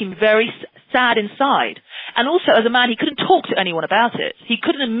was making me very sad inside. And also, as a man, he couldn't talk to anyone about it. He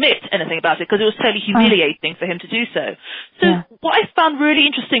couldn't admit anything about it because it was totally humiliating for him to do so. So what I found really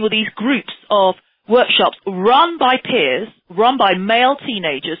interesting with these groups of workshops run by peers, run by male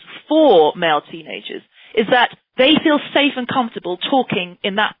teenagers for male teenagers, is that they feel safe and comfortable talking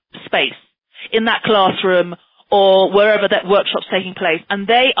in that space, in that classroom, or wherever that workshop's taking place, and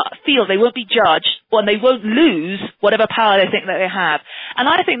they feel they won't be judged, and they won't lose whatever power they think that they have. And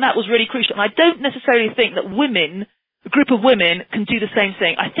I think that was really crucial. And I don't necessarily think that a group of women can do the same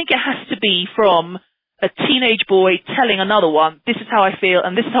thing. I think it has to be from a teenage boy telling another one, this is how I feel,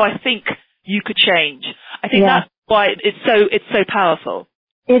 and this is how I think you could change. I think that's why it's so powerful.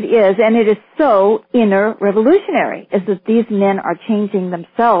 It is, and it is so inner revolutionary, is that these men are changing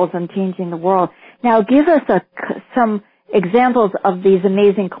themselves and changing the world. Now, give us some examples of these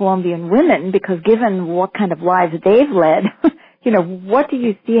amazing Colombian women, because given what kind of lives they've led, you know, what do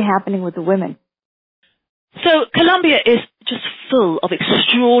you see happening with the women? So Colombia is just full of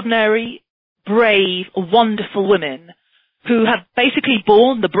extraordinary, brave, wonderful women who have basically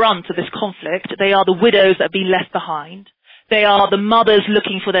borne the brunt of this conflict. They are the widows that have been left behind. They are the mothers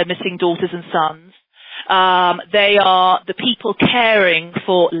looking for their missing daughters and sons. They are the people caring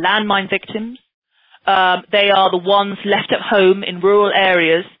for landmine victims. They are the ones left at home in rural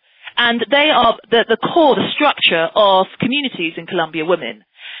areas, and they are the core, the structure of communities in Colombia, women.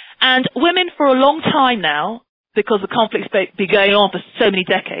 And women for a long time now, because the conflict's been going on for so many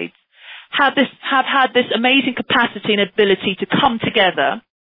decades, have had this amazing capacity and ability to come together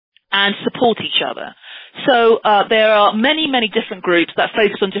and support each other. So there are many, many different groups that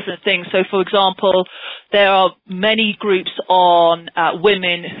focus on different things. So, for example, there are many groups on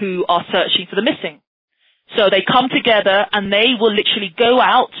women who are searching for the missing. So they come together and they will literally go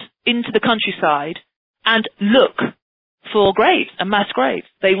out into the countryside and look for graves and mass graves.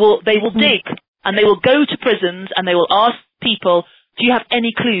 They will dig, and they will go to prisons and they will ask people, do you have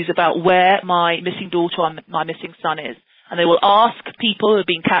any clues about where my missing daughter or my missing son is? And they will ask people who have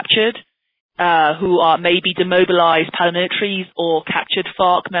been captured, who are maybe demobilized paramilitaries or captured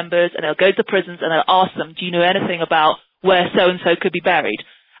FARC members, and they'll go to prisons and they'll ask them, do you know anything about where so-and-so could be buried?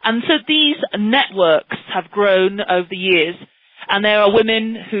 And so these networks have grown over the years, and there are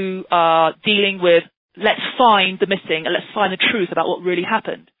women who are dealing with, let's find the missing and let's find the truth about what really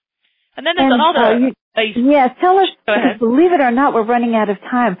happened. And then there's another... Yes, tell us, because believe it or not, we're running out of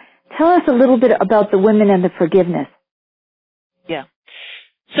time. tell us a little bit about the women and the forgiveness. Yeah.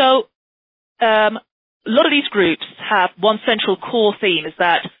 So, a lot of these groups have one central core theme is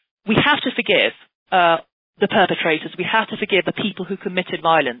that we have to forgive the perpetrators. We have to forgive the people who committed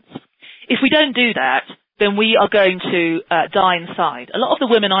violence. If we don't do that, then we are going to die inside. A lot of the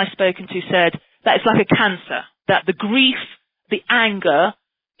women I've spoken to said that it's like a cancer, that the grief, the anger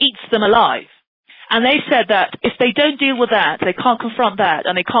eats them alive. And they said that if they don't deal with that, they can't confront that,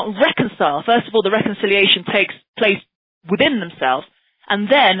 and they can't reconcile. First of all, the reconciliation takes place within themselves, and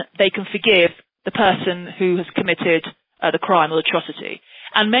then they can forgive the person who has committed the crime or the atrocity.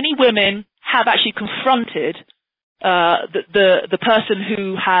 And many women have actually confronted the person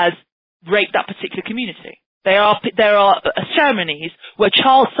who has raped that particular community. There are ceremonies where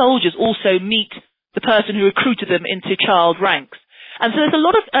child soldiers also meet the person who recruited them into child ranks. And so there's a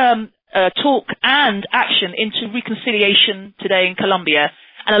lot of talk and action into reconciliation today in Colombia,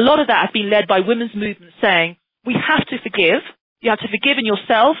 and a lot of that has been led by women's movements saying, we have to forgive. You have to forgive in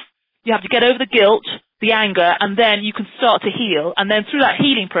yourself. You have to get over the guilt, the anger, and then you can start to heal. And then through that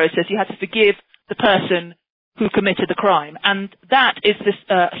healing process, you have to forgive the person who committed the crime. And that is this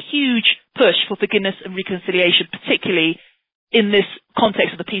huge push for forgiveness and reconciliation, particularly in this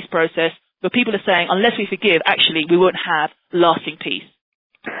context of the peace process, where people are saying, unless we forgive, actually, we won't have lasting peace.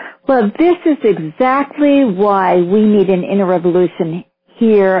 Well, this is exactly why we need an inner revolution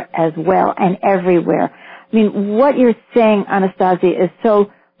here as well and everywhere. I mean, what you're saying, Anastasia, is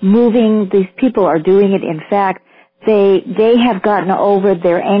so moving. These people are doing it. In fact, they have gotten over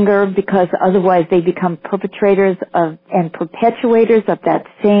their anger because otherwise they become perpetrators of and perpetuators of that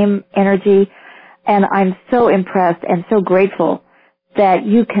same energy. And I'm so impressed and so grateful that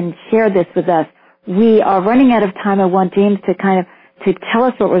you can share this with us. We are running out of time. I want James to to tell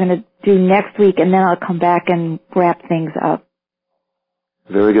us what we're going to do next week, and then I'll come back and wrap things up.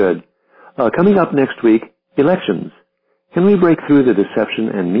 Very good. Coming up next week, elections. Can we break through the deception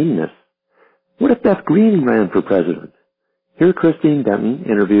and meanness? What if Beth Green ran for president? Hear Christine Benton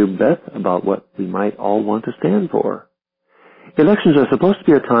interview Beth about what we might all want to stand for. Elections are supposed to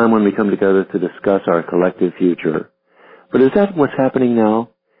be a time when we come together to discuss our collective future. But is that what's happening now?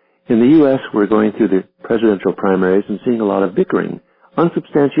 In the U.S., we're going through the presidential primaries and seeing a lot of bickering,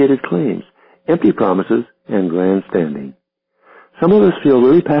 unsubstantiated claims, empty promises, and grandstanding. Some of us feel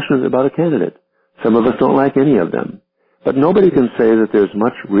really passionate about a candidate. Some of us don't like any of them. But nobody can say that there's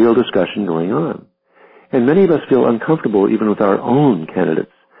much real discussion going on. And many of us feel uncomfortable even with our own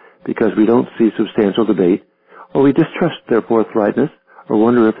candidates because we don't see substantial debate, or we distrust their forthrightness, or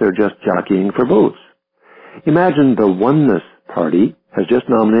wonder if they're just jockeying for votes. Imagine the Oneness Party has just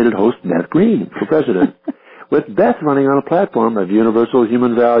nominated host Beth Green for president, with Beth running on a platform of universal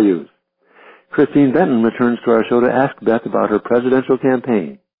human values. Christine Benton returns to our show to ask Beth about her presidential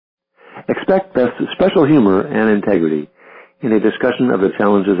campaign. Expect Beth's special humor and integrity in a discussion of the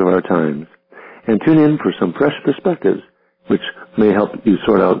challenges of our times. And tune in for some fresh perspectives, which may help you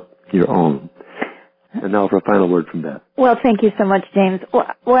sort out your own. And now for a final word from Beth. Well, thank you so much, James.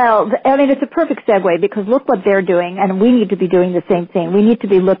 Well, I mean, it's a perfect segue because look what they're doing, and we need to be doing the same thing. We need to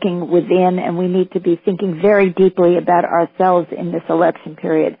be looking within, and we need to be thinking very deeply about ourselves in this election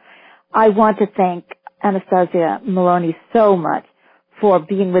period. I want to thank Anastasia Maloney so much for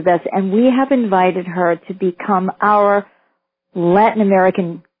being with us, and we have invited her to become our Latin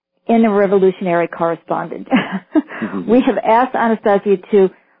American inner revolutionary correspondent. We have asked Anastasia to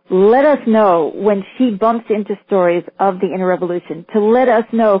let us know when she bumps into stories of the inner revolution, to let us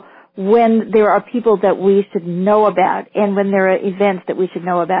know when there are people that we should know about and when there are events that we should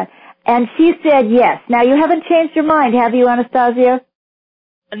know about. And she said yes. Now, you haven't changed your mind, have you, Anastasia?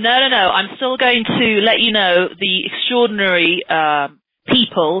 No. I'm still going to let you know the extraordinary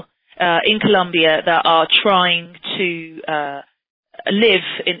people in Colombia that are trying to live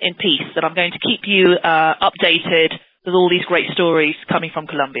in peace, and I'm going to keep you updated with all these great stories coming from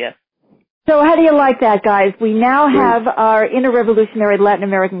Colombia. So how do you like that, guys? We now have our inner revolutionary Latin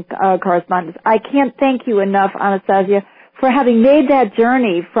American correspondents. I can't thank you enough, Anastasia, for having made that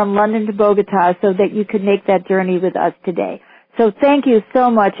journey from London to Bogota so that you could make that journey with us today. So thank you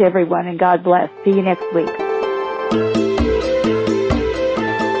so much, everyone, and God bless. See you next week.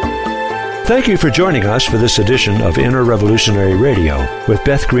 Thank you for joining us for this edition of Inner Revolutionary Radio with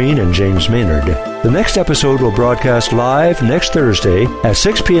Beth Green and James Maynard. The next episode will broadcast live next Thursday at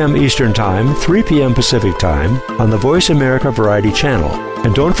 6 p.m. Eastern Time, 3 p.m. Pacific Time on the Voice America Variety Channel.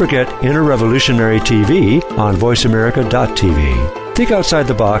 And don't forget Inner Revolutionary TV on voiceamerica.tv. Think outside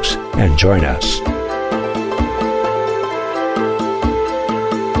the box and join us.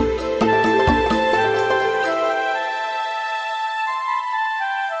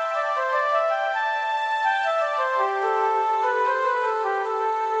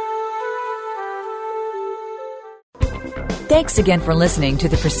 Thanks again for listening to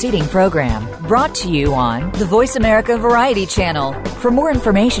the preceding program, brought to you on the Voice America Variety Channel. For more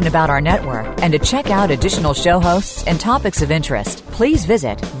information about our network and to check out additional show hosts and topics of interest, please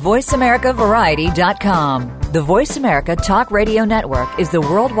visit voiceamericavariety.com. The Voice America Talk Radio Network is the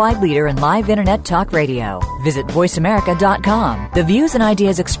worldwide leader in live Internet talk radio. Visit voiceamerica.com. The views and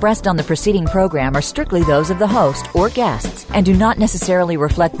ideas expressed on the preceding program are strictly those of the host or guests and do not necessarily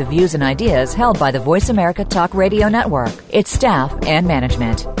reflect the views and ideas held by the Voice America Talk Radio Network, its staff, and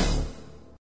management.